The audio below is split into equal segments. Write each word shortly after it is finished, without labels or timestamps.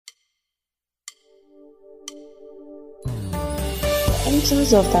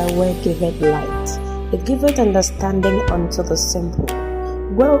entrance of thy word giveth light, it giveth understanding unto the simple.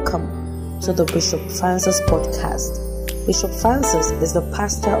 Welcome to the Bishop Francis podcast. Bishop Francis is the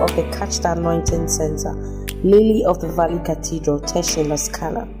pastor of the Catch the Anointing Center, Lily of the Valley Cathedral, Teshie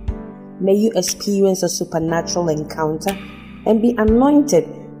Scala. May you experience a supernatural encounter and be anointed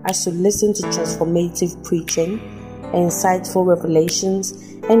as you listen to transformative preaching, insightful revelations,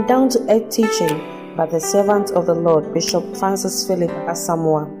 and down-to-earth teaching by the servant of the Lord, Bishop Francis Philip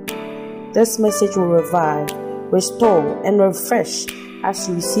Asamoah. This message will revive, restore, and refresh as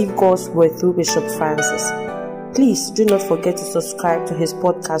you receive God's word through Bishop Francis. Please do not forget to subscribe to his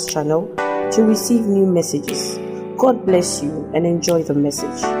podcast channel to receive new messages. God bless you and enjoy the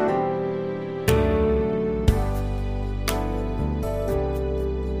message.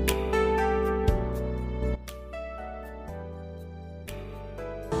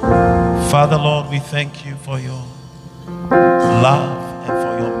 Father, Lord, we thank you for your love and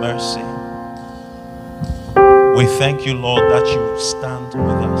for your mercy. We thank you, Lord, that you stand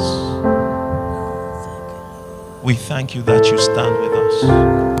with us. We thank you that you stand with us.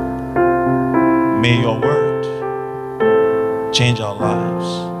 May your word change our lives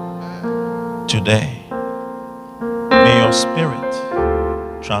today. May your spirit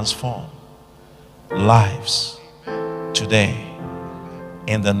transform lives today.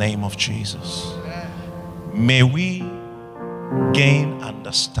 In the name of Jesus. May we gain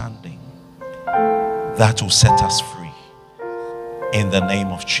understanding that will set us free. In the name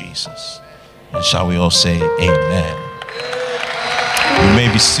of Jesus. And shall we all say amen. You may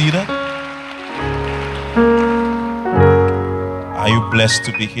be seated. Are you blessed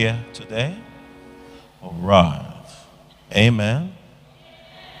to be here today? All right. Amen.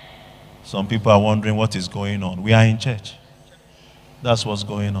 Some people are wondering what is going on. We are in church. That's what's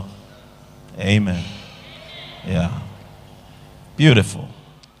going on. Amen. Yeah. Beautiful.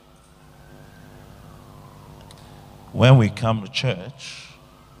 When we come to church,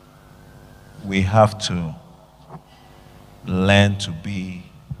 we have to learn to be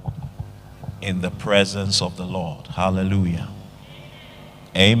in the presence of the Lord. Hallelujah.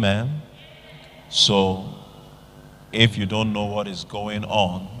 Amen. So, if you don't know what is going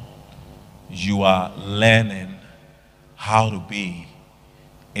on, you are learning how to be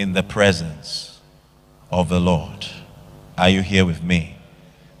in the presence of the Lord. Are you here with me?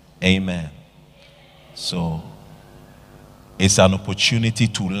 Amen. So, it's an opportunity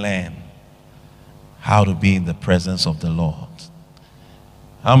to learn how to be in the presence of the Lord.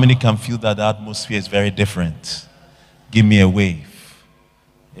 How many can feel that the atmosphere is very different? Give me a wave.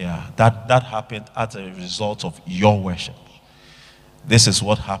 Yeah, that happened as a result of your worship. This is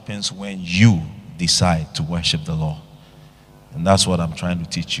what happens when you decide to worship the Lord. And that's what I'm trying to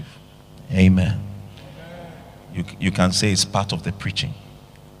teach you. Amen. You can say it's part of the preaching.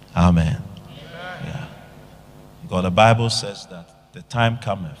 Amen. Yeah. God, the Bible says that the time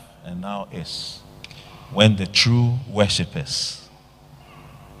cometh, and now is, when the true worshippers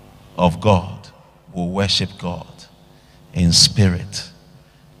of God will worship God in spirit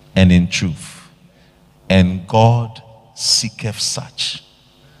and in truth. And God seeketh such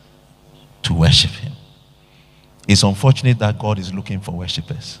to worship him. It's unfortunate that God is looking for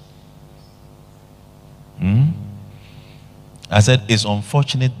worshippers. I said it's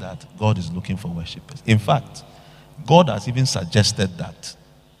unfortunate that God is looking for worshippers. In fact, God has even suggested that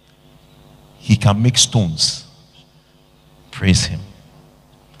he can make stones praise him.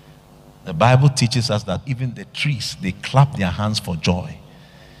 The Bible teaches us that even the trees, they clap their hands for joy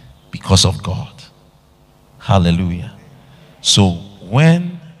because of God. Hallelujah. So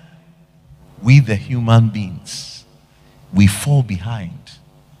when we, the human beings, we fall behind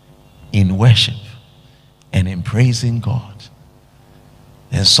in worship and in praising God,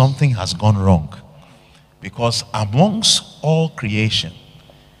 then something has gone wrong. Because amongst all creation,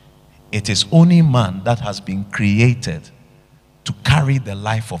 it is only man that has been created to carry the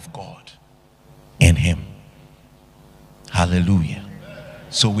life of God in him. Hallelujah.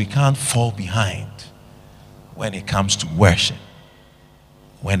 So we can't fall behind when it comes to worship,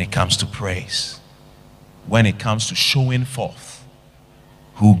 when it comes to praise, when it comes to showing forth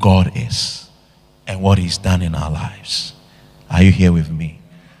who God is and what he's done in our lives. Are you here with me?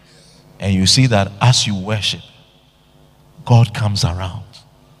 And you see that as you worship, God comes around.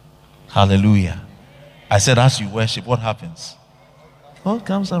 Hallelujah. I said as you worship, what happens? God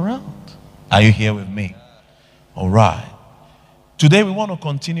comes around. Are you here with me? All right. Today we want to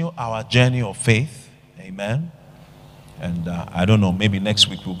continue our journey of faith. Amen. And I don't know, maybe next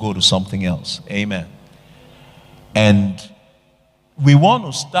week we'll go to something else. Amen. And we want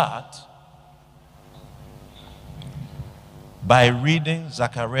to start by reading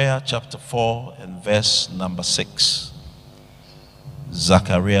Zechariah chapter 4 and verse number 6.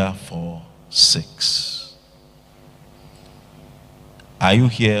 Zechariah 4:6. Are you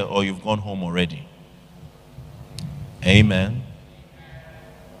here or you've gone home already? Amen.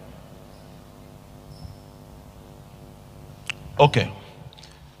 Okay.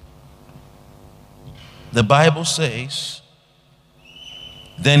 The Bible says,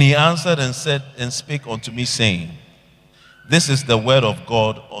 then he answered and said, and spake unto me, saying, this is the word of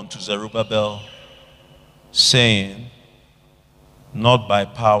God unto Zerubbabel, saying, not by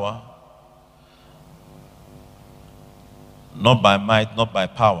power, not by might, not by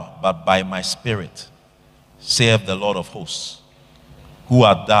power, but by my spirit, saith the Lord of hosts. Who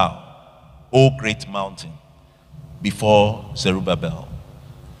art thou, O great mountain? Before Zerubbabel,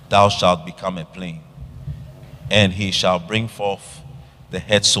 thou shalt become a plain, and he shall bring forth the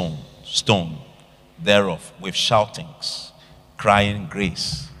headstone thereof with shoutings, crying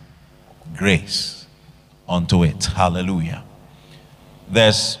grace, grace unto it. Hallelujah.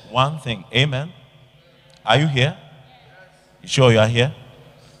 There's one thing. Amen. Are you here? You sure you are here?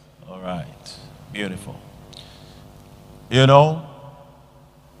 All right. Beautiful. You know,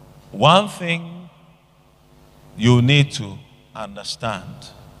 one thing you need to understand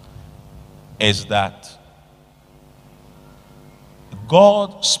is that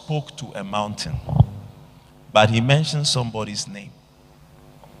God spoke to a mountain, but he mentioned somebody's name.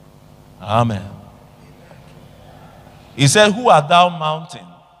 Amen. He said, who art thou, mountain,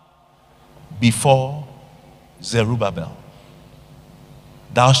 before Zerubbabel?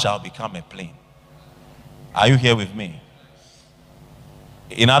 Thou shalt become a plain. Are you here with me?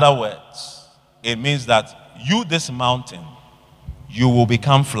 In other words, it means that you, this mountain, you will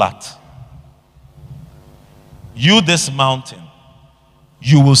become flat. You, this mountain,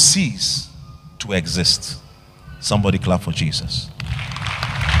 you will cease to exist. Somebody clap for Jesus.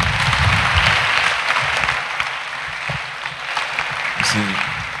 You see,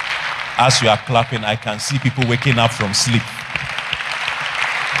 as you are clapping, I can see people waking up from sleep.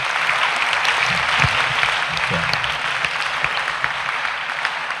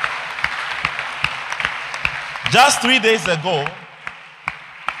 Just 3 days ago,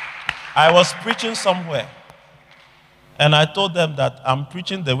 I was preaching somewhere. And I told them that I'm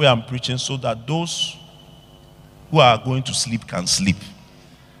preaching the way I'm preaching so that those who are going to sleep can sleep.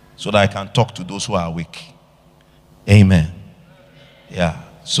 So that I can talk to those who are awake. Amen. Yeah.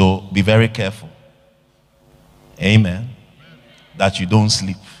 So be very careful. Amen. That you don't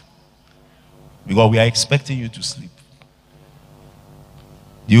sleep. Because we are expecting you to sleep.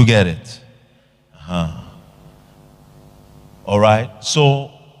 Do you get it? All right.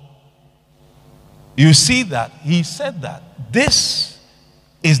 So you see that he said that this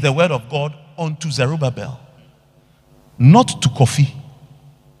is the word of God unto Zerubbabel, not to Kofi,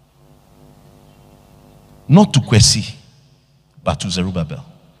 not to Kwesi, but to Zerubbabel.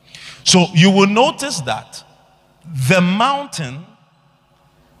 So you will notice that the mountain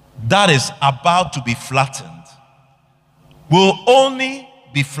that is about to be flattened will only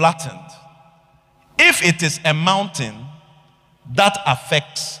be flattened if it is a mountain that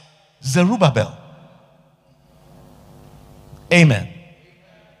affects Zerubbabel. Amen.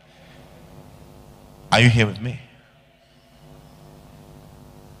 Are you here with me?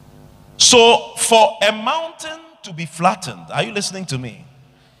 So for a mountain to be flattened, are you listening to me?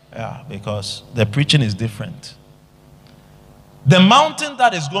 Yeah, because the preaching is different. The mountain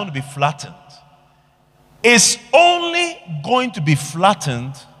that is going to be flattened is only going to be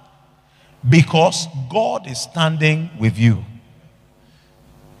flattened because God is standing with you.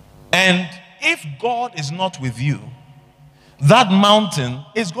 And if God is not with you, that mountain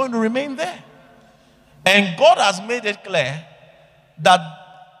is going to remain there. And God has made it clear that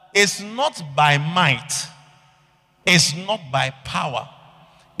it's not by might, it's not by power,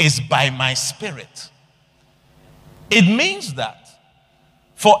 it's by my spirit. It means that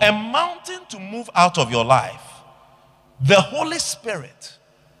for a mountain to move out of your life, the Holy Spirit,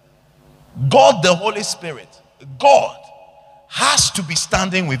 God the Holy Spirit, God has to be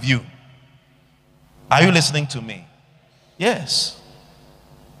standing with you. Are you listening to me? Yes.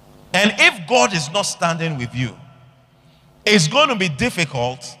 And if God is not standing with you, it's going to be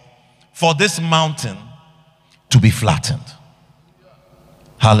difficult for this mountain to be flattened.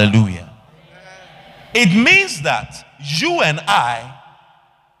 Hallelujah. It means that you and I,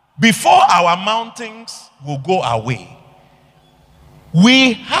 before our mountains will go away,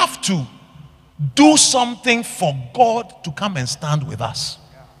 we have to do something for God to come and stand with us.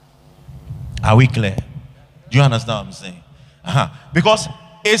 Are we clear? Do you understand what I'm saying? Because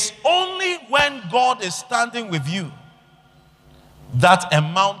it's only when God is standing with you that a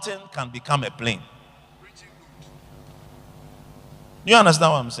mountain can become a plain. You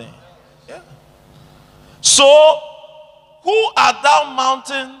understand what I'm saying? Yeah. So, who art thou,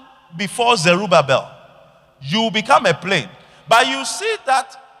 mountain, before Zerubbabel? You become a plain. But you see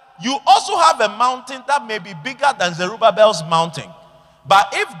that you also have a mountain that may be bigger than Zerubbabel's mountain. But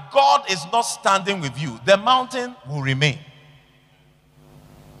if God is not standing with you, the mountain will remain.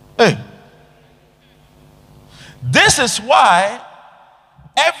 Hey. This is why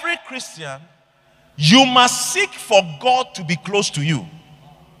every Christian, you must seek for God to be close to you.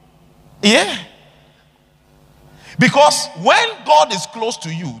 Yeah. Because when God is close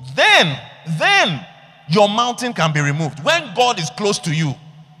to you, then your mountain can be removed. When God is close to you.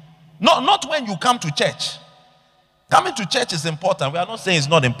 Not when you come to church. Coming to church is important. We are not saying it's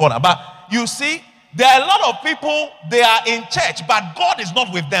not important. But you see, there are a lot of people, they are in church, but God is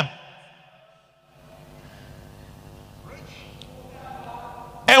not with them.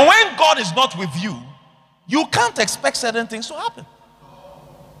 And when God is not with you, you can't expect certain things to happen.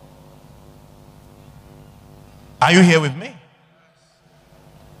 Are you here with me?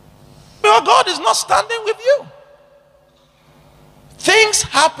 Because God is not standing with you. Things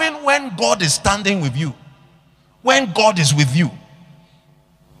happen when God is standing with you. When God is with you.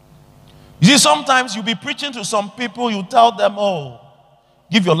 You see, sometimes you'll be preaching to some people, you tell them, oh,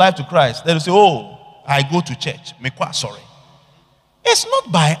 give your life to Christ. They'll say, oh, I go to church. Mekwa, sorry. It's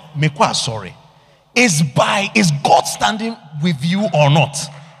not by Mekwa, sorry. Is God standing with you or not?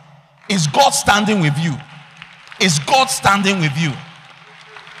 Is God standing with you? Is God standing with you?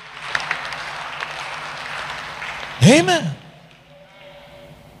 Amen.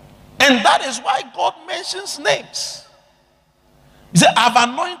 And that is why God mentions names. He said, I've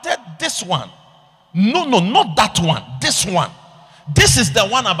anointed this one. No, not that one. This one. This is the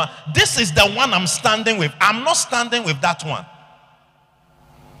one I'm standing with. I'm not standing with that one.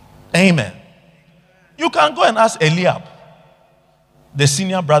 Amen. You can go and ask Eliab, the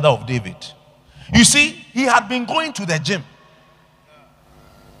senior brother of David. You see, he had been going to the gym.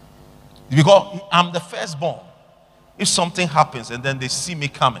 Because I'm the firstborn. If something happens and then they see me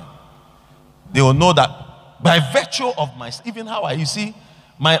coming, they will know that by virtue of my, even how you see,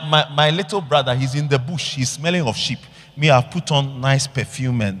 my little brother, he's in the bush, he's smelling of sheep. Me, I've put on nice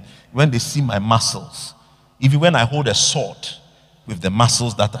perfume, and when they see my muscles, even when I hold a sword with the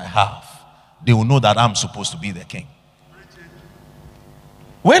muscles that I have, they will know that I'm supposed to be the king.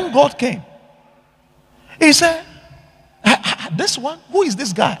 When God came, he said, this one, who is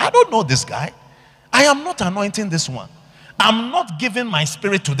this guy? I don't know this guy. I am not anointing this one. I'm not giving my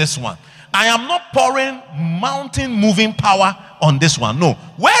spirit to this one. I am not pouring mountain moving power on this one. No.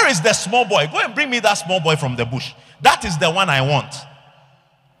 Where is the small boy? Go and bring me that small boy from the bush. That is the one I want.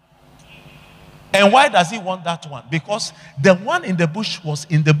 And why does he want that one? Because the one in the bush was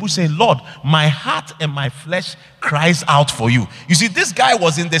in the bush saying, Lord, my heart and my flesh cries out for you. You see, this guy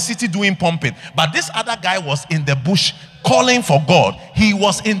was in the city doing pumping, but this other guy was in the bush calling for God. He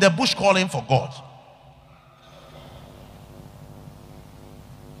was in the bush calling for God.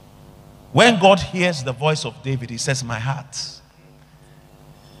 When God hears the voice of David, he says, my heart,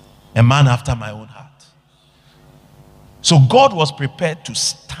 a man after my own heart. So God was prepared to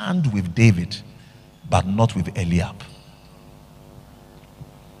stand with David, but not with Eliab.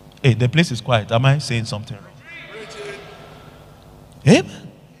 Hey, the place is quiet. Am I saying something wrong?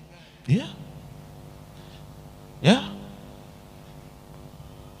 Amen. Yeah. Yeah.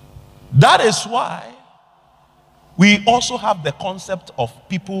 That is why we also have the concept of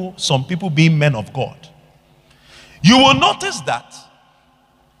people, some people being men of God. You will notice that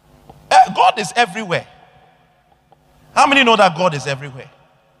God is everywhere. How many know that God is everywhere?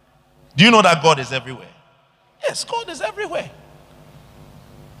 Do you know that God is everywhere? Yes, God is everywhere.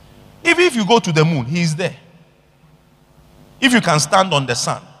 Even if you go to the moon, He is there. If you can stand on the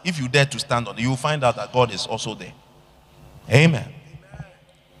sun, if you dare to stand on it, you will find out that God is also there. Amen.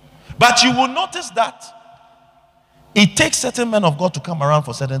 But you will notice that it takes certain men of God to come around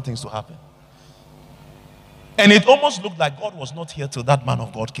for certain things to happen. And it almost looked like God was not here till that man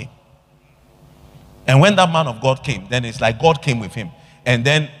of God came. And when that man of God came, then it's like God came with him. And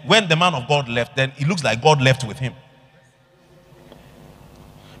then when the man of God left, then it looks like God left with him.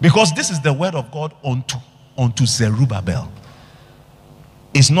 Because this is the word of God unto Zerubbabel.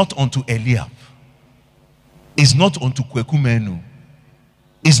 It's not unto Eliab. It's not unto Kwekumenu.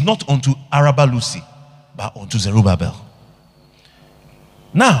 It's not unto Arabalusi, but unto Zerubbabel.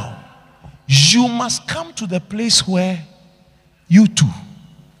 Now, you must come to the place where you too,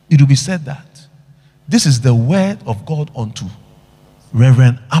 it will be said that this is the word of God unto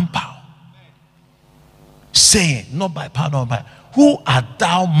Reverend Ampao. saying, not by power, not by, who art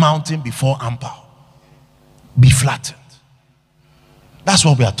thou mounting before Ampao? Be flattened. That's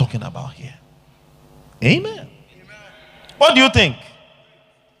what we are talking about here. Amen. Amen. What do you think?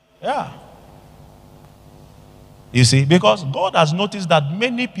 Yeah. You see, because God has noticed that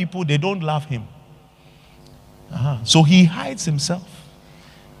many people, they don't love him. So he hides himself.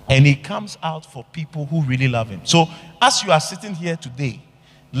 And he comes out for people who really love him. So as you are sitting here today,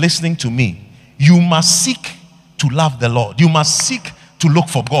 listening to me, you must seek to love the Lord. You must seek to look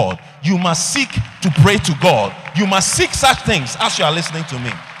for God. You must seek to pray to God. You must seek such things as you are listening to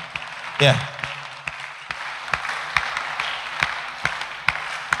me. Yeah.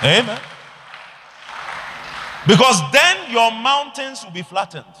 Amen. Because then your mountains will be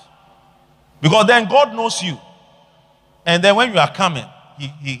flattened. Because then God knows you. And then when you are coming,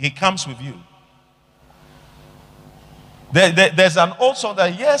 he comes with you. There's an old song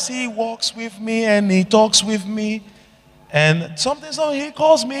that, yes, he walks with me and he talks with me. And something, so he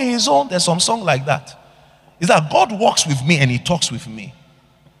calls me his own. There's some song like that. It's that God walks with me and he talks with me.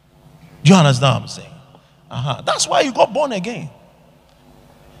 Do you understand what I'm saying? That's why you got born again.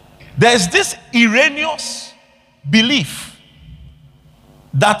 There's this erroneous belief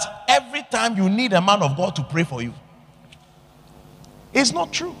that every time you need a man of God to pray for you. It's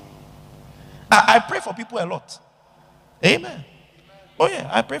not true. I pray for people a lot. Amen. Oh yeah,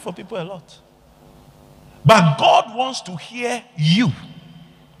 I pray for people a lot. But God wants to hear you.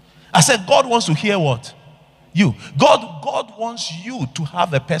 I said God wants to hear what? You. God wants you to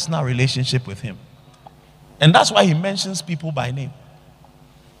have a personal relationship with him. And that's why he mentions people by name.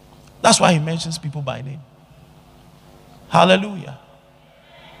 That's why he mentions people by name. Hallelujah.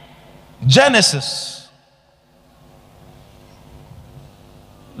 Genesis.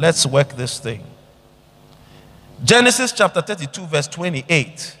 Let's work this thing. Genesis chapter 32 verse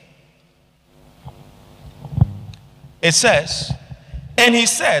 28. It says, and he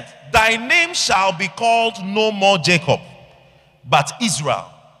said, thy name shall be called no more Jacob, but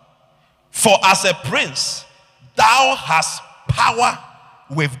Israel. For as a prince, thou hast power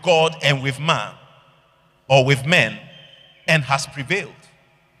with God and with man, or with men, and hast prevailed.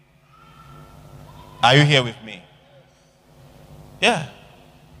 Are you here with me? Yeah.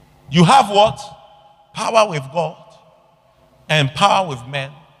 You have what? Power with God and power with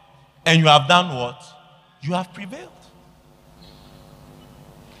men. And you have done what? You have prevailed.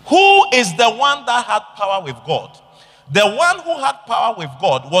 Who is the one that had power with God? The one who had power with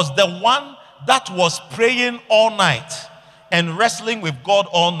God was the one that was praying all night and wrestling with God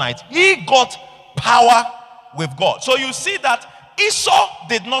all night. He got power with God. So you see that Esau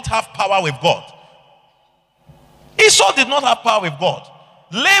did not have power with God. Esau did not have power with God.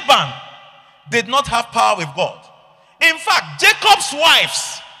 Laban did not have power with God. In fact, Jacob's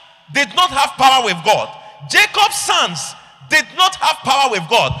wives did not have power with God. Jacob's sons did not have power with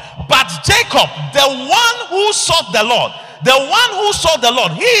God. But Jacob, the one who sought the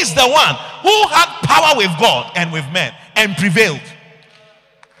Lord, he is the one who had power with God and with men and prevailed.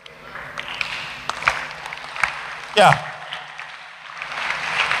 Yeah.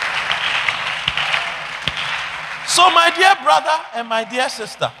 So my dear brother and my dear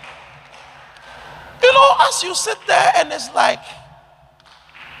sister, you know, as you sit there and it's like,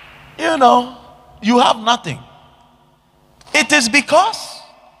 you know, you have nothing. It is because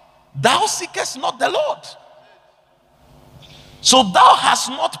thou seekest not the Lord. So thou hast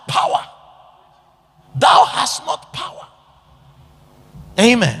not power. Thou hast not power.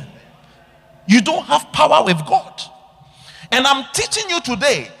 Amen. You don't have power with God. And I'm teaching you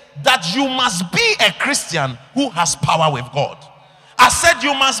today that you must be a Christian who has power with God. I said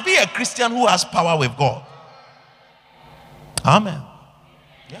you must be a Christian who has power with God. Amen.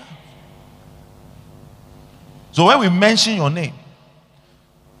 Yeah. So when we mention your name,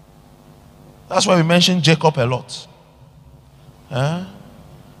 that's why we mention Jacob a lot.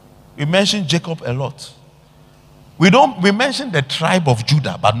 We mention Jacob a lot. We mention the tribe of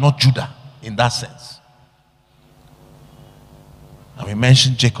Judah, but not Judah in that sense. And we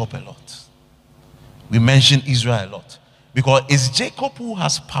mention Jacob a lot. We mention Israel a lot. Because it's Jacob who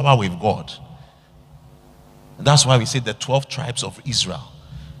has power with God. And that's why we say the 12 tribes of Israel.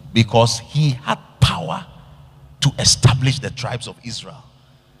 Because he had power to establish the tribes of Israel.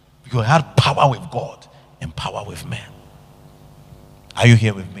 Because he had power with God and power with men. Are you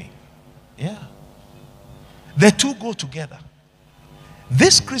here with me? Yeah. The two go together.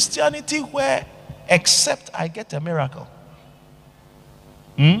 This Christianity where except I get a miracle.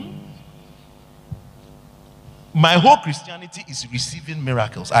 My whole Christianity is receiving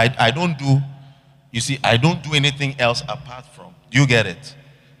miracles. I don't do, you see, I don't do anything else apart from. Do you get it?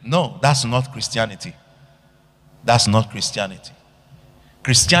 No, that's not Christianity. That's not Christianity.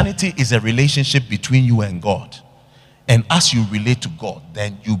 Christianity is a relationship between you and God. And as you relate to God,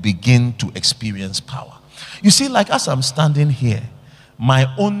 then you begin to experience power. You see, like as I'm standing here,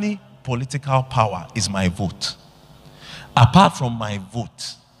 my only political power is my vote. Apart from my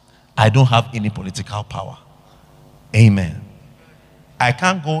vote, I don't have any political power. Amen. I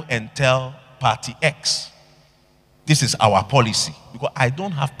can't go and tell Party X, this is our policy, because I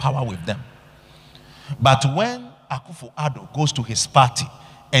don't have power with them. But when Akufo-Addo goes to his party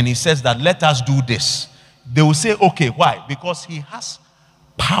and he says that let us do this, they will say, okay, why? Because he has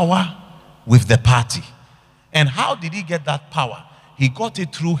power with the party. And how did he get that power? He got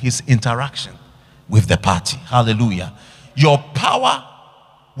it through his interaction with the party. Hallelujah. Your power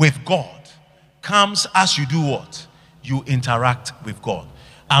with God comes as you do what? You interact with God.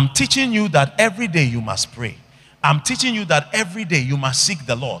 I'm teaching you that every day you must pray. I'm teaching you that every day you must seek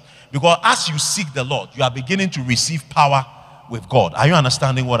the Lord. Because as you seek the Lord, you are beginning to receive power with God. Are you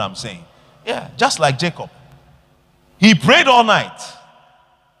understanding what I'm saying? Yeah, just like Jacob. He prayed all night.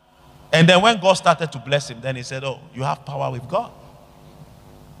 And then when God started to bless him, then he said, oh, you have power with God.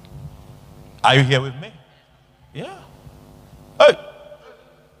 Are you here with me? Yeah. Hey.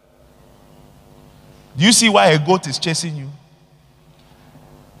 Do you see why a goat is chasing you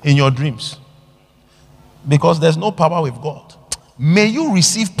in your dreams? Because there's no power with God. May you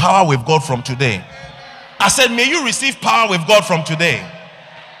receive power with God from today. I said, may you receive power with God from today.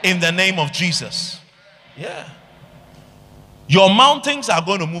 In the name of Jesus. Yeah. Your mountains are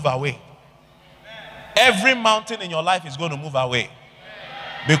going to move away. Every mountain in your life is going to move away.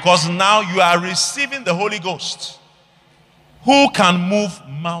 Because now you are receiving the Holy Ghost, who can move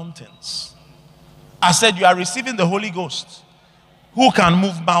mountains. I said you are receiving the Holy Ghost, who can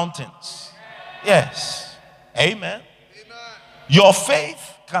move mountains. Yes. Amen. Your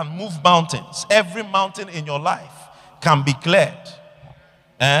faith can move mountains. Every mountain in your life can be cleared.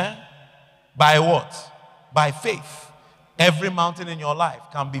 By what? By faith. Every mountain in your life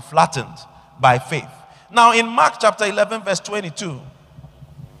can be flattened by faith. Now in Mark chapter 11 verse 22.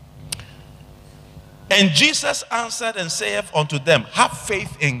 And Jesus answered and saith unto them, have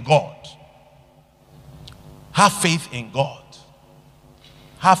faith in God. Have faith in God.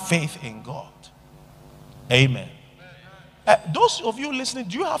 Have faith in God. Amen. Those of you listening,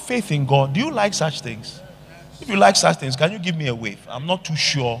 do you have faith in God? Do you like such things? If you like such things, can you give me a wave? I'm not too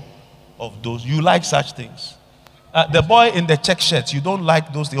sure of those. You like such things. The boy in the check shirts, you don't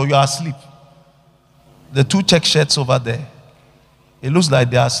like those things, or you are asleep. The two check shirts over there, it looks like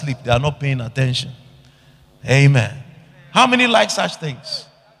they are asleep. They are not paying attention. Amen. How many like such things?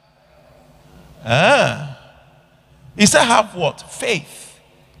 He said, have what? Faith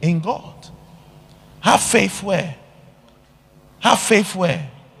in God. Have faith where? Have faith where?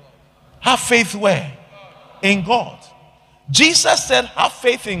 Have faith where? In God. Jesus said, have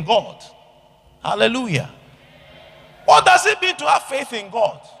faith in God. Hallelujah. What does it mean to have faith in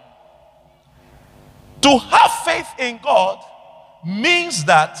God? To have faith in God means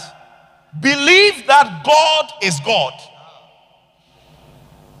that believe that God is God.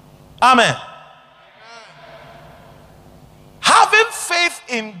 Amen. Having faith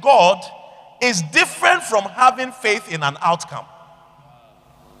in God is different from having faith in an outcome.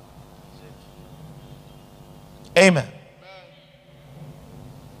 Amen.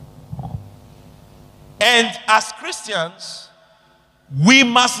 And as Christians, we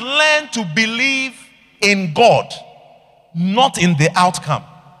must learn to believe in God, not in the outcome.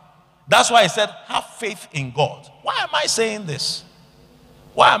 That's why I said, have faith in God. Why am I saying this?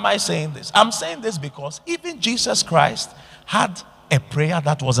 Why am I saying this? I'm saying this because even Jesus Christ had a prayer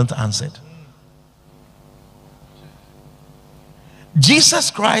that wasn't answered.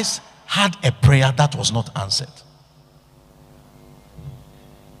 Jesus Christ had a prayer that was not answered.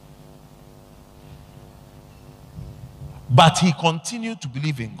 But he continued to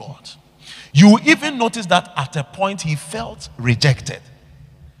believe in God. You even notice that at a point he felt rejected.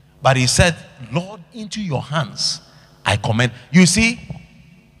 But he said, Lord, into your hands I commend. You see,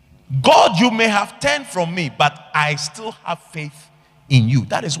 God, you may have turned from me, but I still have faith in you.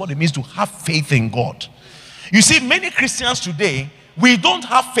 That is what it means to have faith in God. You see, many Christians today, we don't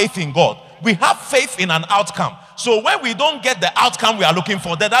have faith in God. We have faith in an outcome. So when we don't get the outcome we are looking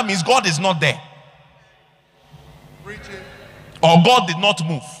for, then that means God is not there. Or God did not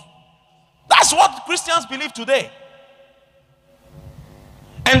move. That's what Christians believe today.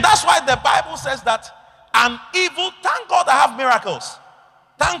 And that's why the Bible says that an evil, thank God I have miracles.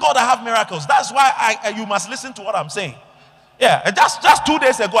 Thank God I have miracles. That's why you must listen to what I'm saying. Yeah, just 2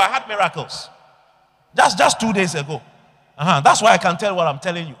 days ago I had miracles. Just 2 days ago. That's why I can tell what I'm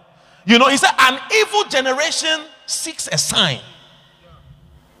telling you. You know, he said, an evil generation seeks a sign.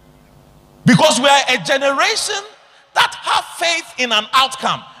 Because we are a generation that have faith in an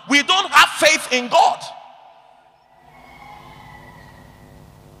outcome. We don't have faith in God.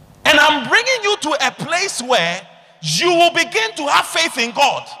 And I'm bringing you to a place where you will begin to have faith in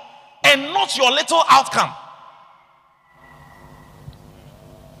God and not your little outcome.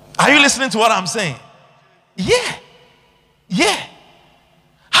 Are you listening to what I'm saying? Yeah. Yeah.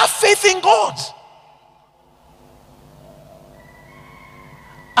 Have faith in God.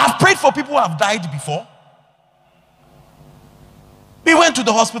 I've prayed for people who have died before. We went to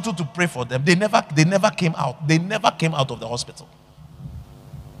the hospital to pray for them. They never came out. They never came out of the hospital.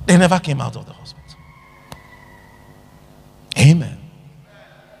 They never came out of the hospital. Amen.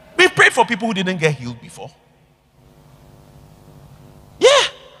 We prayed for people who didn't get healed before. Yeah.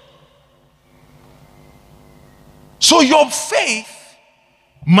 So your faith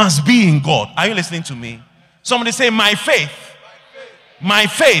must be in God. Are you listening to me? Somebody say, my faith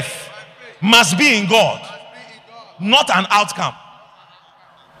must be in God, not an outcome.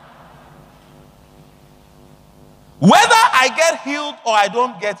 Whether I get healed or I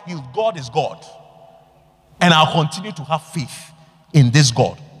don't get healed, God is God. And I'll continue to have faith in this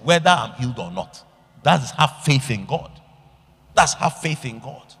God, whether I'm healed or not. That's have faith in God. That's have faith in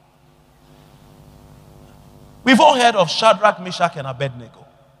God. We've all heard of Shadrach, Meshach, and Abednego.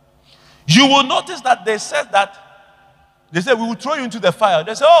 You will notice that they said, we will throw you into the fire.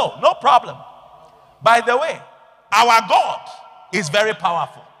 They said, oh, no problem. By the way, our God is very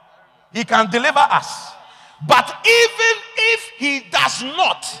powerful. He can deliver us. But even if he does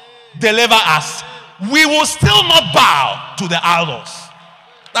not deliver us, we will still not bow to the idols.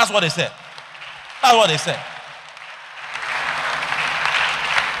 That's what they said. That's what they said.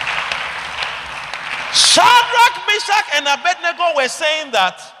 Shadrach, Meshach, and Abednego were saying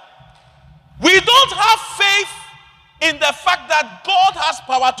that we don't have faith in the fact that God has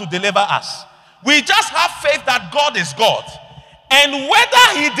power to deliver us. We just have faith that God is God. And whether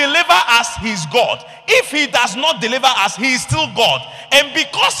he delivers us, he's God. If he does not deliver us, he is still God. And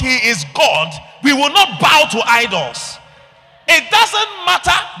because he is God, we will not bow to idols. It doesn't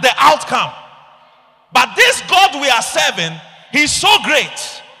matter the outcome. But this God we are serving, he's so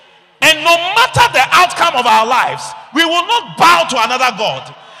great. And no matter the outcome of our lives, we will not bow to another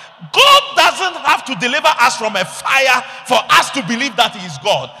God. God doesn't have to deliver us from a fire for us to believe that he is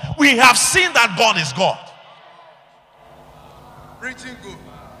God. We have seen that God is God. Preaching good.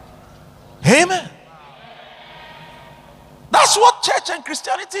 Amen. That's what church and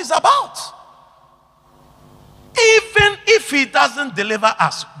Christianity is about. Even if he doesn't deliver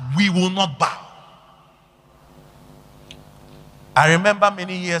us, we will not bow. I remember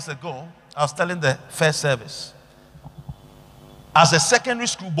many years ago, I was telling the first service, as a secondary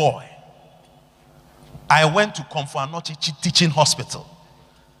school boy, I went to Komfo-Anokye Teaching Hospital.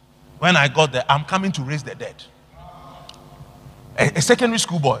 When I got there, I'm coming to raise the dead. A secondary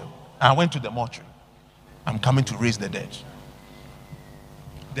school boy, I went to the mortuary. I'm coming to raise the dead.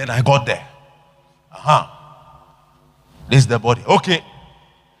 Then I got there. This is the body. Okay,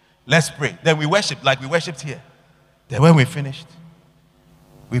 let's pray. Then we worshiped like we worshipped here. Then when we finished,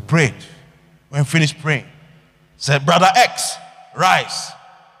 we prayed. When we finished praying, said, Brother X, rise.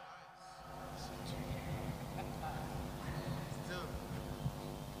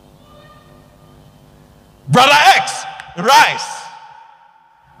 Brother X, rise.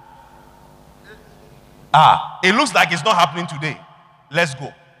 It looks like it's not happening today. Let's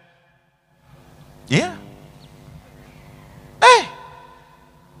go. Yeah. Hey.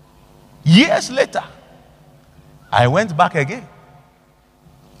 Years later, I went back again.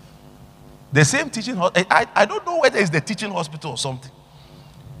 The same teaching hospital. I don't know whether it's the teaching hospital or something.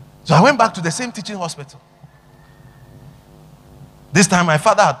 So I went back to the same teaching hospital. This time my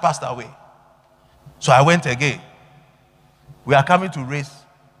father had passed away. So I went again. We are coming to raise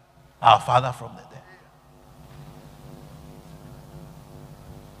our father from the dead.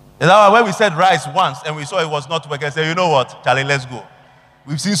 Is that why when we said rise once and we saw it was not working, I said, you know what, Charlie, let's go.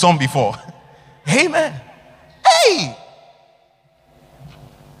 We've seen some before. Amen. Hey!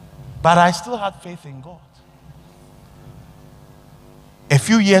 But I still had faith in God. A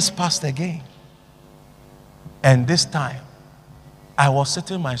few years passed again. And this time, I was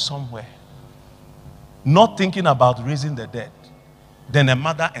sitting somewhere, not thinking about raising the dead. Then a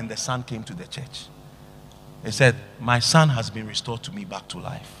mother and the son came to the church. They said, my son has been restored to me back to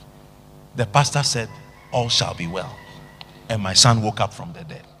life. The pastor said, all shall be well. And my son woke up from the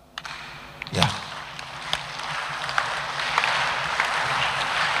dead. Yeah.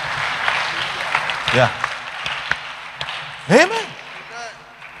 Yeah. Amen.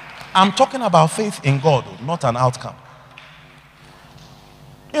 I'm talking about faith in God, not an outcome.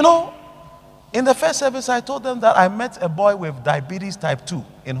 You know, in the first service, I told them that I met a boy with diabetes type 2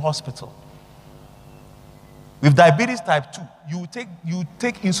 in hospital. With diabetes type 2, you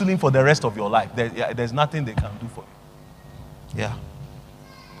take insulin for the rest of your life. There's nothing they can do for you. Yeah.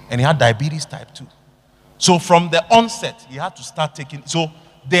 And he had diabetes type 2. So from the onset, he had to start taking. So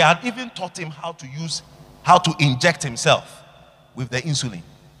they had even taught him how to inject himself with the insulin.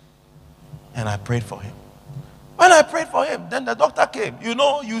 And I prayed for him. When I prayed for him, then the doctor came. You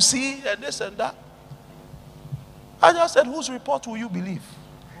know, you see, and this and that. I just said, whose report will you believe?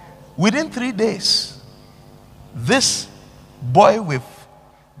 Within 3 days, this boy with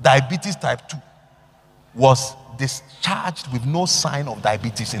diabetes type 2 was discharged with no sign of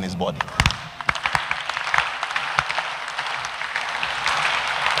diabetes in his body.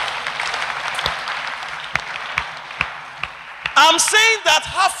 I'm saying that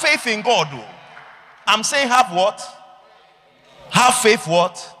have faith in God, though. I'm saying have what? Have faith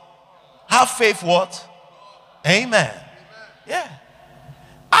what? Have faith what? Amen. Yeah.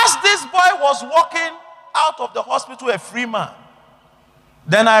 As this boy was walking out of the hospital a free man,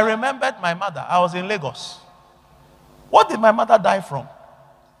 then I remembered my mother. I was in Lagos. What did my mother die from?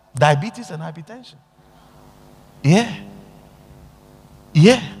 Diabetes and hypertension. Yeah.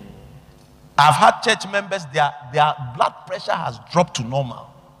 Yeah. I've had church members, their blood pressure has dropped to normal.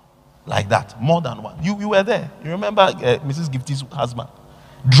 Like that. More than one. You were there. You remember Mrs. Gifty's husband?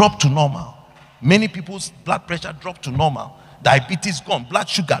 Dropped to normal. Many people's blood pressure dropped to normal. Diabetes gone. Blood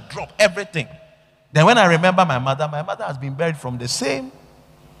sugar dropped. Everything. Then when I remember my mother has been buried from the same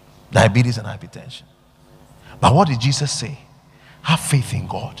diabetes and hypertension. But what did Jesus say? Have faith in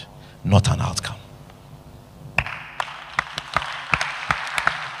God, not an outcome.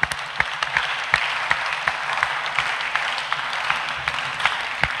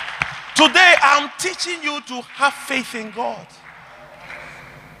 Today, I'm teaching you to have faith in God.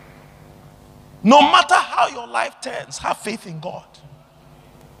 No matter how your life turns, have faith in God.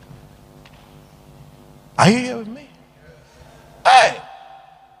 Are you here with me? Hey,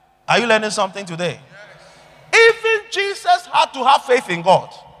 are you learning something today? Even Jesus had to have faith in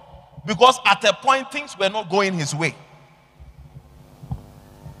God, because at a point things were not going his way.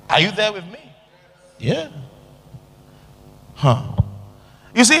 Are you there with me? Yeah.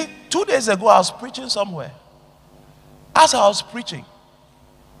 You see, 2 days ago, I was preaching somewhere. As I was preaching,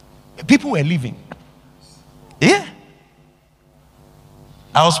 people were leaving. Yeah.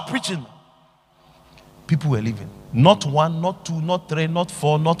 I was preaching. People were leaving. Not 1, not 2, not 3, not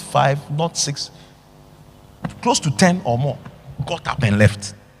 4, not 5, not 6. Close to 10 or more got up and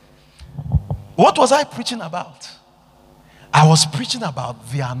left. What was I preaching about? I was preaching about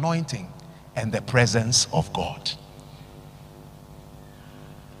the anointing and the presence of God.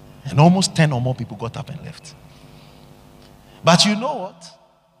 And almost 10 or more people got up and left. But you know what?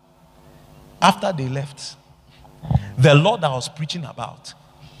 After they left, the Lord I was preaching about,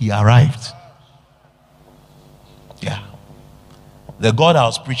 he arrived. Yeah. The God I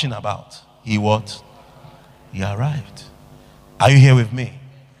was preaching about, he what? He arrived. Are you here with me?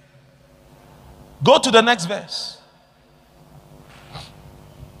 Go to the next verse.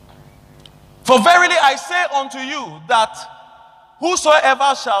 For verily I say unto you that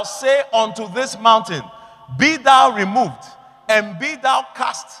whosoever shall say unto this mountain, be thou removed, and be thou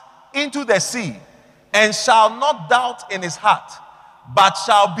cast into the sea, and shall not doubt in his heart, but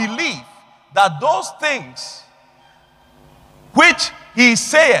shall believe that those things which he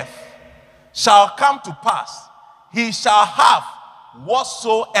saith shall come to pass, he shall have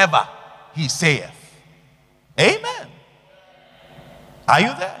whatsoever he saith. Amen. Are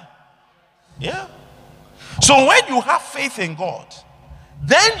you there? Yeah. So when you have faith in God,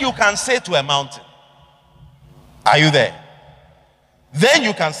 then you can say to a mountain, are you there? Then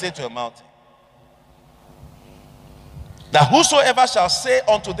you can say to a mountain, that whosoever shall say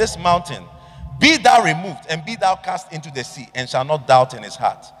unto this mountain, be thou removed, and be thou cast into the sea, and shall not doubt in his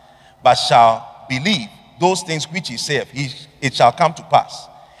heart, but shall believe those things which he saith, it shall come to pass.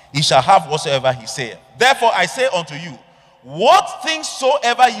 He shall have whatsoever he saith. Therefore I say unto you, what things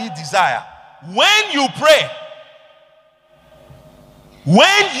soever ye desire, when you pray,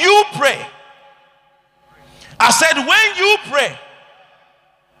 I said when you pray,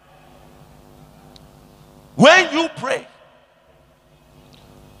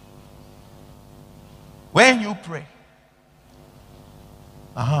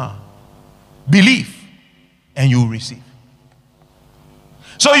 believe and you receive.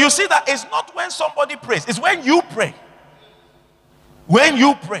 So you see that it's not when somebody prays, it's when you pray. When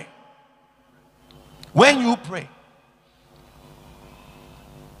you pray.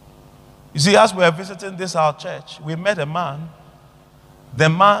 You see, as we were visiting this our church, we met a man. The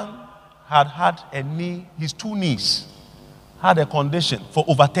man had a knee, his two knees had a condition for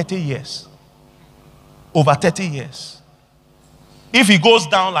over 30 years. Over 30 years. If he goes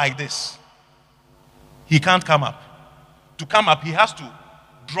down like this, he can't come up. To come up, he has to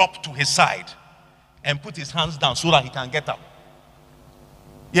drop to his side and put his hands down so that he can get up.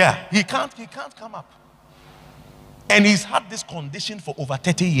 Yeah, he can't come up. And he's had this condition for over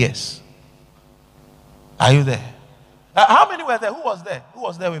 30 years. Are you there? How many were there? Who was there? Who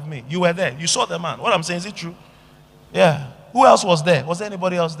was there with me? You were there. You saw the man. What I'm saying, is it true? Yeah. Who else was there? Was there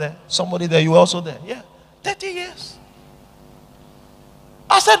anybody else there? Somebody there? You were also there? Yeah. 30 years.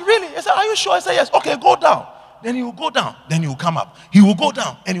 I said, really? He said, are you sure? I said, yes. Okay, go down. Then he will go down. Then he will come up. He will go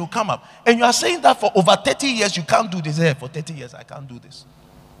down and he will come up. And you are saying that for over 30 years you can't do this. Here for 30 years I can't do this.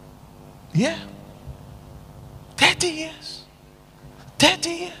 Yeah. 30 years. 30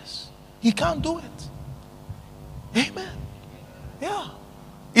 years. He can't do it. Amen. Yeah.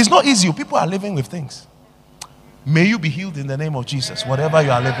 It's not easy. People are living with things. May you be healed in the name of Jesus. Whatever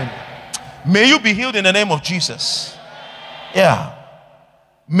you are living with. May you be healed in the name of Jesus. Yeah.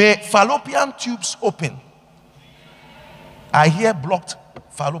 May fallopian tubes open. I hear blocked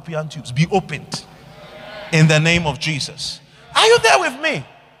fallopian tubes be opened in the name of Jesus. Are you there with me?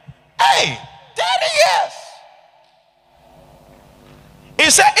 Hey, 30 years.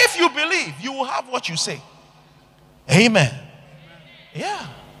 He said, if you believe, you will have what you say. Amen. Yeah.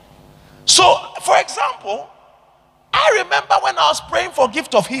 So, for example, I remember when I was praying for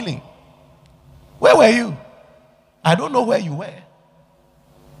gift of healing. Where were you? I don't know where you were.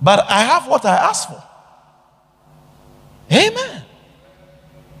 But I have what I asked for. Amen.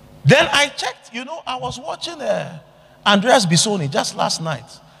 Then I checked, I was watching Andreas Bisoni just last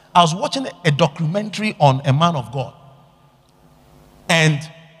night. I was watching a documentary on a man of God. And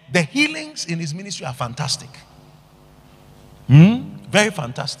the healings in his ministry are fantastic. Very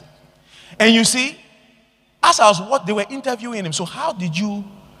fantastic. And you see, as I was they were interviewing him. So how did you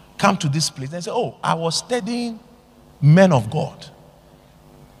come to this place? They said, oh, I was studying men of God.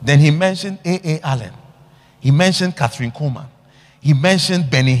 Then he mentioned A.A. Allen. He mentioned Catherine Kuhlman. He mentioned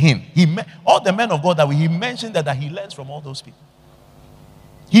Benny Hinn. All the men of God he mentioned that he learns from all those people.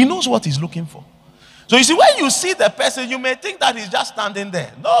 He knows what he's looking for. So you see, when you see the person, you may think that he's just standing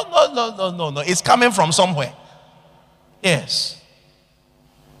there. No. It's coming from somewhere. Yes.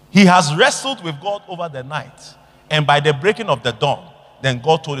 He has wrestled with God over the night. And by the breaking of the dawn, then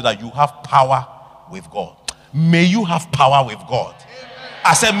God told you that you have power with God. May you have power with God.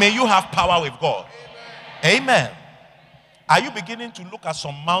 I said, may you have power with God. Amen. Are you beginning to look at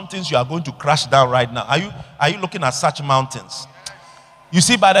some mountains you are going to crash down right now? Are you looking at such mountains? You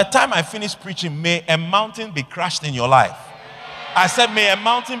see, by the time I finish preaching, may a mountain be crashed in your life. I said, may a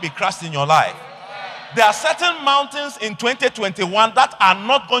mountain be crashed in your life. There are certain mountains in 2021 that are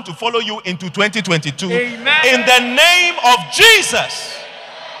not going to follow you into 2022. Amen. In the name of Jesus.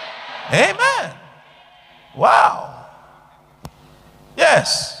 Amen. Wow.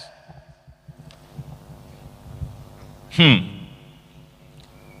 Yes.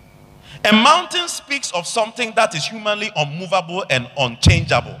 A mountain speaks of something that is humanly unmovable and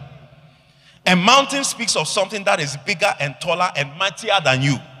unchangeable. A mountain speaks of something that is bigger and taller and mightier than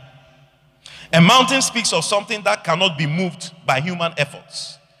you. A mountain speaks of something that cannot be moved by human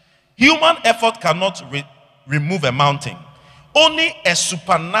efforts. Human effort cannot remove a mountain. Only a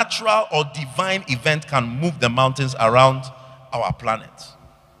supernatural or divine event can move the mountains around our planet.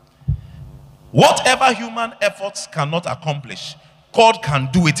 Whatever human efforts cannot accomplish, God can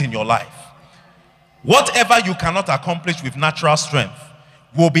do it in your life. Whatever you cannot accomplish with natural strength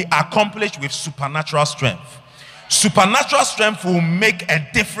will be accomplished with supernatural strength. Supernatural strength will make a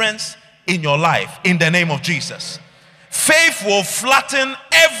difference in your life in the name of Jesus. Faith will flatten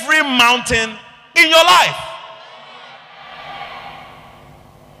every mountain in your life.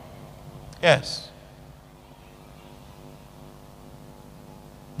 Yes.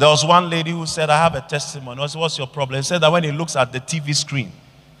 There was one lady who said, I have a testimony. I said, what's your problem? She said that when he looks at the TV screen,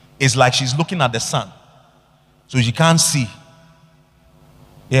 it's like she's looking at the sun. So she can't see.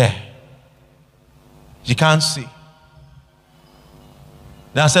 Yeah. She can't see.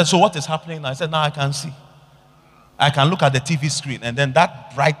 Then I said, so what is happening now? I said, now I can see. I can look at the TV screen and then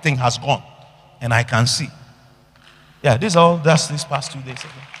that bright thing has gone and I can see. Yeah, that's these past 2 days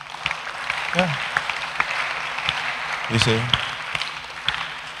ago. Yeah. You see?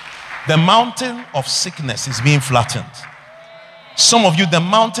 The mountain of sickness is being flattened. Some of you, the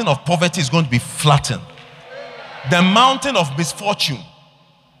mountain of poverty is going to be flattened. The mountain of misfortune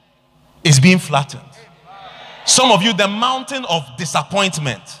is being flattened. Some of you, the mountain of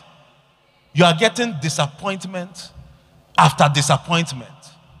disappointment You are getting disappointment after disappointment.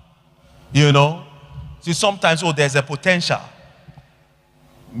 You know? See, sometimes, there's a potential.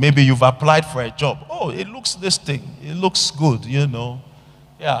 Maybe you've applied for a job. It looks this thing. It looks good, you know.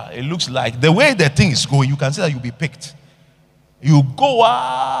 Yeah, it looks like the way the thing is going, you can see that you'll be picked. You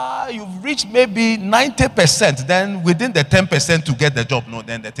go, you've reached maybe 90%. Then within the 10% to get the job,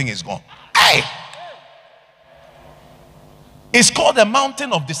 then the thing is gone. Hey! It's called the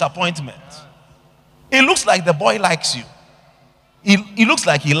mountain of disappointment. It looks like the boy likes you. It looks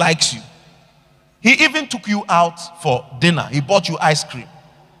like he likes you. He even took you out for dinner. He bought you ice cream.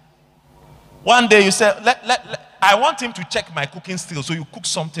 One day you said, I want him to check my cooking skills, so you cook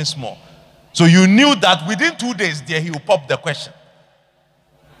something small. So you knew that within 2 days there he will pop the question.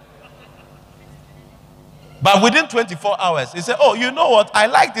 But within 24 hours, he said, you know what? I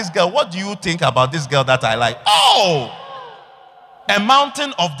like this girl. What do you think about this girl that I like? A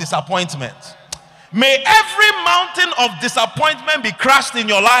mountain of disappointment. May every mountain of disappointment be crushed in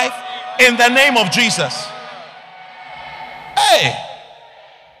your life in the name of Jesus. Hey!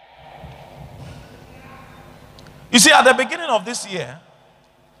 You see, at the beginning of this year,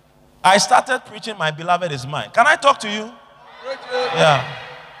 I started preaching My Beloved Is Mine. Can I talk to you? Yeah.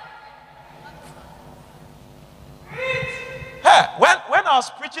 Hey, when I was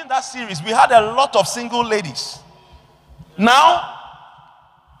preaching that series, we had a lot of single ladies. Now,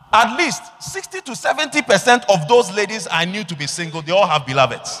 at least 60 to 70% of those ladies I knew to be single, they all have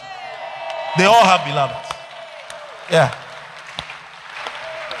beloveds. They all have beloveds. Yeah.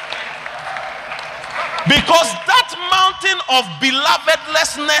 Because that mountain of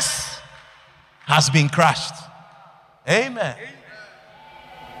belovedlessness has been crushed. Amen.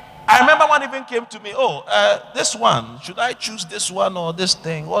 I remember one even came to me, this one, should I choose this one or this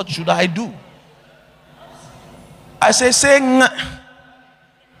thing? What should I do? I say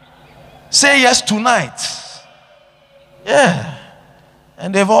yes tonight. Yeah.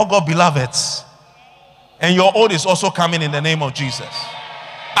 And they've all got beloveds. And your own is also coming in the name of Jesus.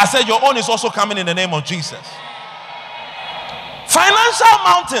 I said your own is also coming in the name of Jesus. Financial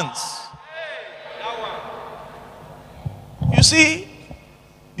mountains. You see,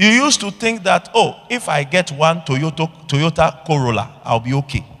 you used to think that, if I get one Toyota Corolla, I'll be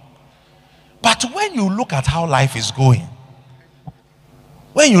okay. But when you look at how life is going,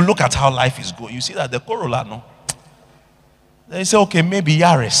 you see that the Corolla, they say, okay, maybe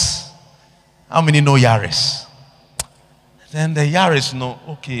Yaris. How many know Yaris? Then the Yaris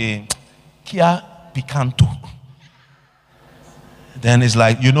okay, Kia Picanto. Then it's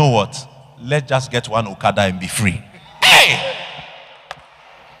like, you know what? Let's just get one Okada and be free. Hey!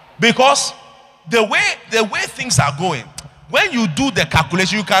 Because the way things are going, when you do the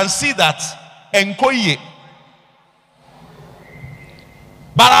calculation, you can see that Enkoye.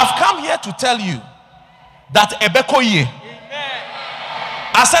 But I've come here to tell you that Ebekoye.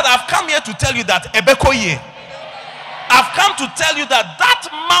 I said I've come here to tell you that Ebekoye. I've come to tell you that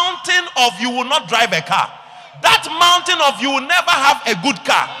mountain of you will not drive a car. That mountain of you will never have a good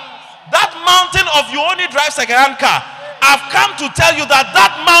car. That mountain of you only drive second-hand car. I've come to tell you that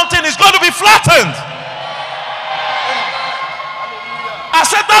mountain is going to be flattened. I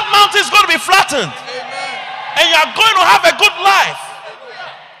said that mountain is going to be flattened. And you are going to have a good life.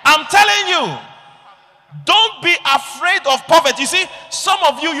 I'm telling you, don't be afraid of poverty. You see, some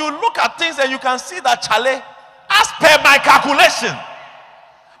of you look at things and you can see that Chale, as per my calculation.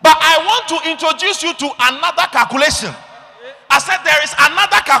 But I want to introduce you to another calculation. I said there is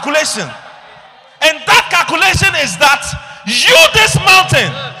another calculation. And that calculation is that you, this mountain,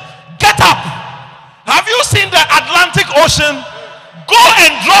 get up. Have you seen the Atlantic Ocean? Go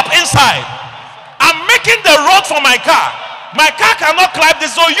and drop inside. I'm making the road for my car. My car cannot climb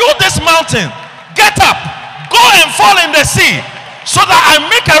this. So you, this mountain, get up. Go and fall in the sea so that I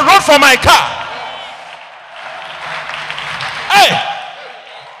make a road for my car. Hey.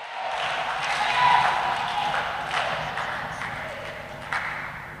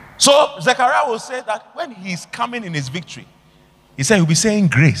 So Zechariah will say that when he's coming in his victory, he said he'll be saying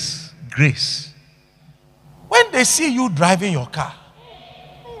grace, grace. When they see you driving your car,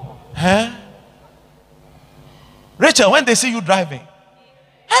 Rachel, when they see you driving,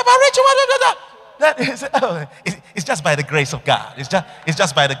 hey, but Rachel, it's just by the grace of God. It's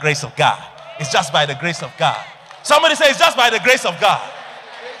just by the grace of God. It's just by the grace of God. Somebody say it's just by the grace of God.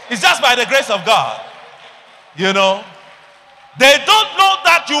 It's just by the grace of God. You know, they don't know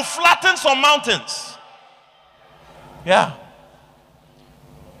that you flatten some mountains. Yeah.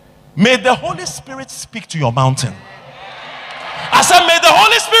 May the Holy Spirit speak to your mountain. I said, may the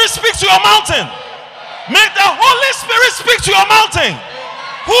Holy Spirit speak to your mountain. May the Holy Spirit speak to your mountain.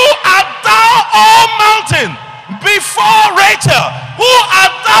 Who art thou, O mountain, before Rachel? Who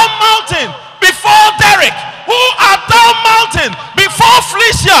art thou, mountain, before Derek? Who art thou, mountain, before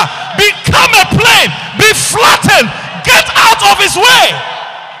Felicia? Become a plain, be flattened, get out of his way.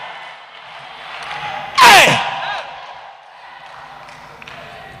 Hey!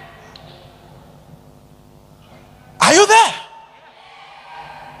 Are you there?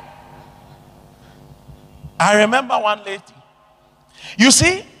 I remember one lady. You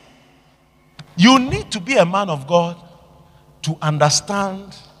see, you need to be a man of God to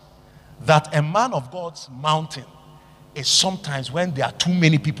understand that a man of God's mountain is sometimes when there are too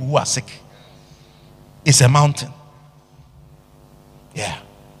many people who are sick. It's a mountain. Yeah.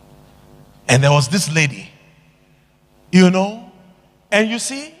 And there was this lady, and you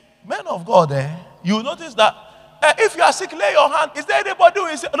see, men of God, you notice that if you are sick, lay your hand. Is there anybody who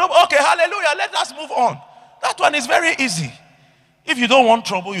is? No, okay, hallelujah. Let us move on. That one is very easy. If you don't want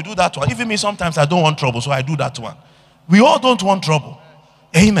trouble, you do that one. Even me, sometimes I don't want trouble, so I do that one. We all don't want trouble.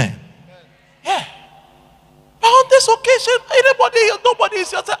 Amen. Yeah. But on this occasion, nobody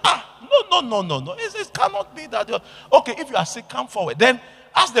is just no. It cannot be that. Okay, if you are sick, come forward. Then,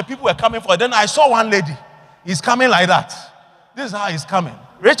 as the people were coming forward, then I saw one lady. He's coming like that. This is how he's coming.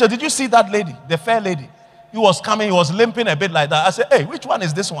 Rachel, did you see that lady? The fair lady. He was coming, he was limping a bit like that. I said, hey, which one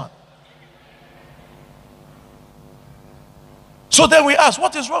is this one? So then we asked,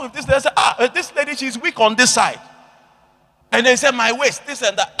 what is wrong with this? They said, this lady, she's weak on this side. And they said, my waist, this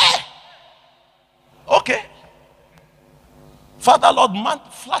and that. Okay. Father, Lord,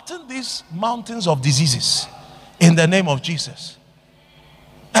 flatten these mountains of diseases in the name of Jesus.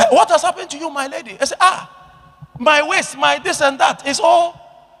 What has happened to you, my lady? I said, my waist, my this and that. It's all.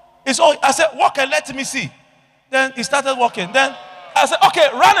 I said, walk and let me see. Then he started walking. Then I said, okay,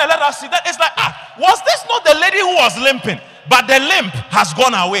 run and let us see. Then it's like, was this not the lady who was limping? But the limp has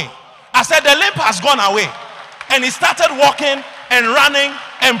gone away. I said, the limp has gone away. And he started walking and running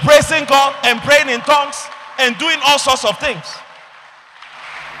and praising God and praying in tongues and doing all sorts of things.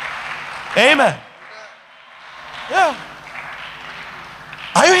 Amen. Yeah.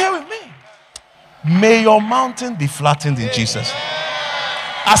 Are you here with me? May your mountain be flattened in Jesus' name.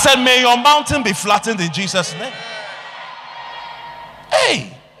 I said, may your mountain be flattened in Jesus' name.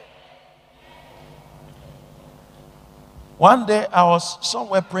 Hey. One day I was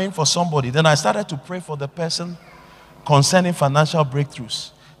somewhere praying for somebody. Then I started to pray for the person concerning financial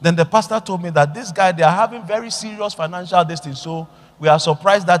breakthroughs. Then the pastor told me that this guy, they are having very serious financial distance. So we are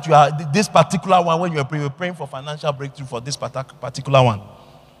surprised that you are this particular one, when you are praying for financial breakthrough for this particular one.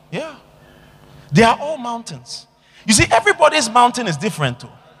 Yeah. They are all mountains. You see, everybody's mountain is different too.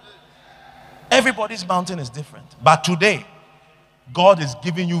 Everybody's mountain is different. But today, God is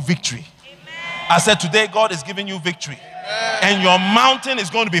giving you victory. Amen. I said today, God is giving you victory. Amen. And your mountain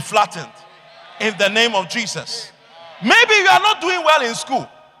is going to be flattened in the name of Jesus. Maybe you are not doing well in school.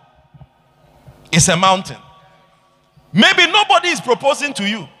 It's a mountain. Maybe nobody is proposing to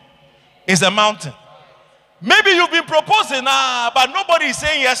you. It's a mountain. Maybe you've been proposing, but nobody is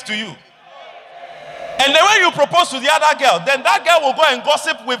saying yes to you. And then when you propose to the other girl, then that girl will go and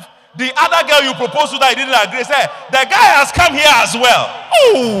gossip with the other girl you proposed to that you didn't agree. Say, the guy has come here as well.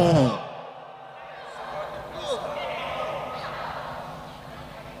 Ooh.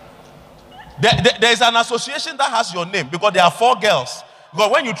 There's an association that has your name because there are 4 girls.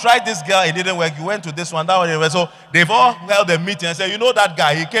 Because when you tried this girl, it didn't work. You went to this one, that one. So they've all held a meeting and said, you know that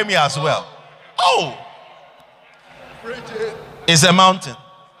guy, he came here as well. Oh. It's a mountain.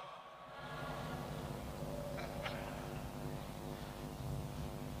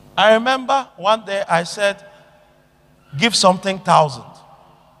 I remember one day I said, give something 1,000.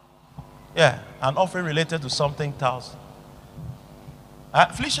 Yeah, an offering related to something 1,000.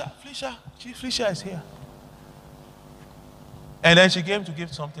 Felicia is here. And then she came to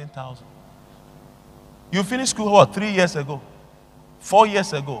give something 1,000. You finished school, what, 3 years ago? 4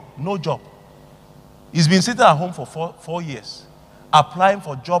 years ago, no job. He's been sitting at home for 4 years, applying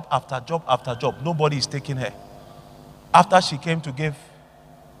for job after job after job. Nobody is taking her. After she came to give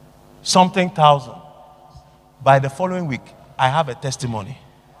something 1,000, by the following week, I have a testimony.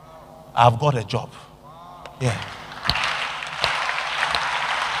 I've got a job. Yeah.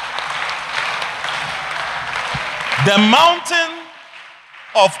 The mountain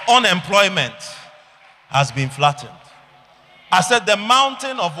of unemployment has been flattened. I said the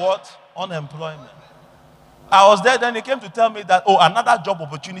mountain of what? Unemployment. I was there, then he came to tell me that, another job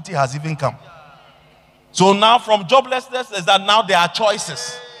opportunity has even come. So now from joblessness is that now there are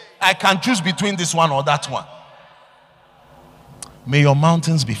choices. I can choose between this one or that one. May your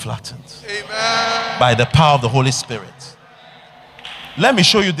mountains be flattened. Amen. By the power of the Holy Spirit. Let me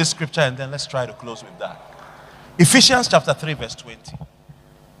show you this scripture and then let's try to close with that. Ephesians chapter 3 verse 20.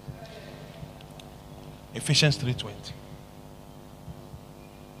 Ephesians 3:20.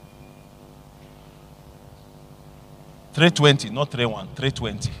 Not 3:1,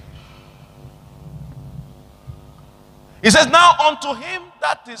 3:20. It says, now unto him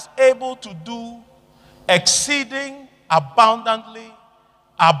that is able to do exceeding abundantly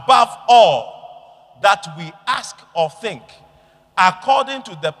above all that we ask or think, according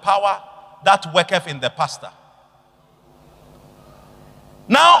to the power that worketh in the pastor.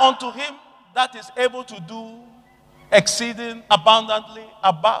 Now unto him that is able to do exceeding abundantly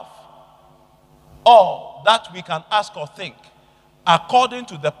above all that we can ask or think, according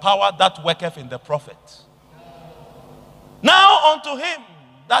to the power that worketh in the prophet. Now unto him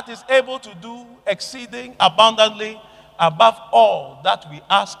that is able to do exceeding abundantly above all that we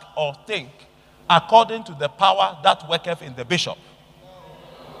ask or think, according to the power that worketh in the bishop.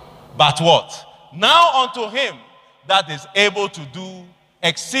 But what? Now unto him that is able to do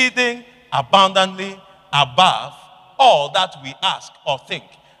exceeding abundantly above all that we ask or think,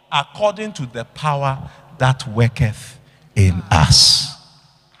 according to the power that worketh in us.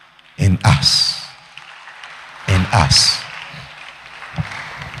 In us. In us.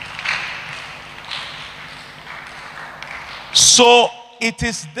 So it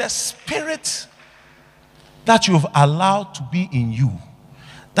is the spirit that you've allowed to be in you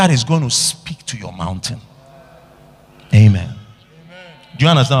that is going to speak to your mountain. Amen. Amen. Do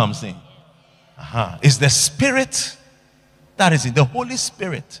you understand what I'm saying? It's the spirit that is in the Holy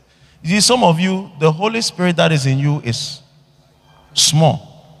Spirit. You see, some of you, the Holy Spirit that is in you is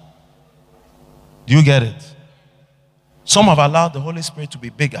small. Do you get it? Some have allowed the Holy Spirit to be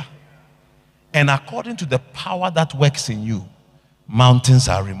bigger. And according to the power that works in you, mountains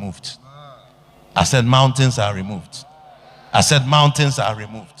are removed. I said mountains are removed. I said mountains are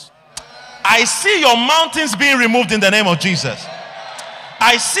removed. I see your mountains being removed in the name of Jesus.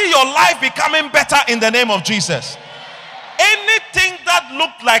 I see your life becoming better in the name of Jesus. Anything that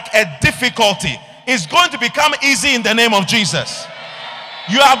looked like a difficulty is going to become easy in the name of Jesus.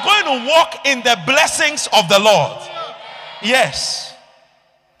 You are going to walk in the blessings of the Lord. Yes.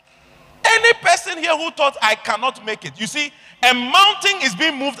 Any person here who thought I cannot make it, you see, a mountain is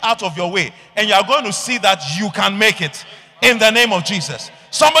being moved out of your way, and you are going to see that you can make it in the name of Jesus.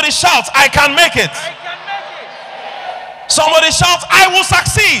 Somebody shouts, I can make it. I can make it. Somebody shouts, I will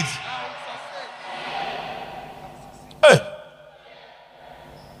succeed. Hey.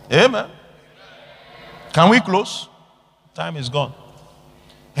 Amen. Can we close? Time is gone.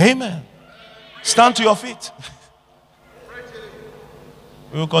 Amen. Stand to your feet.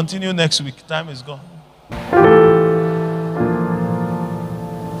 We will continue next week. Time is gone.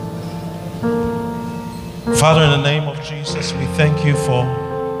 Father, in the name of Jesus, we thank you for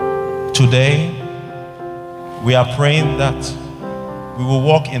today. We are praying that we will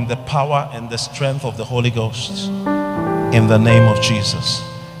walk in the power and the strength of the Holy Ghost in the name of Jesus.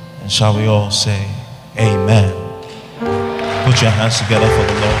 And shall we all say amen? Put your hands together for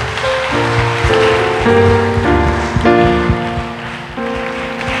the Lord.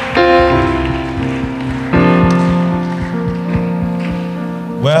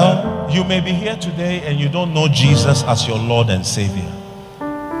 Well, you may be here today and you don't know Jesus as your Lord and Savior.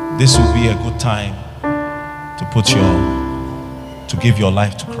 This will be a good time to give your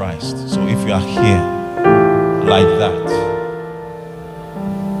life to Christ. So if you are here like that,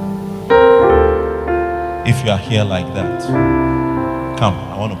 if you are here like that, come,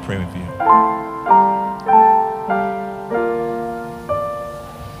 I want to pray with you.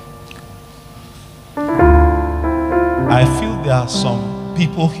 I feel there are some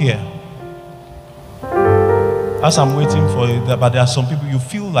people here. As I'm waiting for you, but there are some people you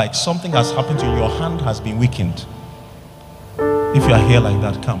feel like something has happened to you. Your hand has been weakened. If you are here like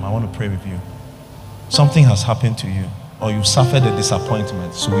that, come, I want to pray with you. Something has happened to you, or you suffered a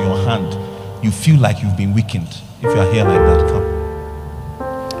disappointment, so your hand, you feel like you've been weakened. If you are here like that, come.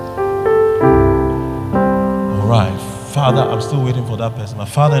 All right. Father, I'm still waiting for that person. My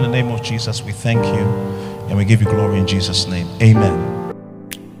Father, in the name of Jesus, we thank you and we give you glory in Jesus' name. Amen.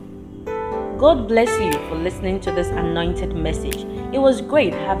 God bless you for listening to this anointed message. It was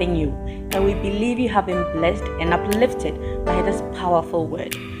great having you, and we believe you have been blessed and uplifted by this powerful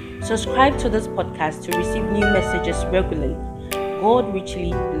word. Subscribe to this podcast to receive new messages regularly. God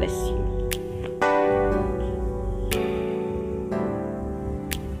richly bless you.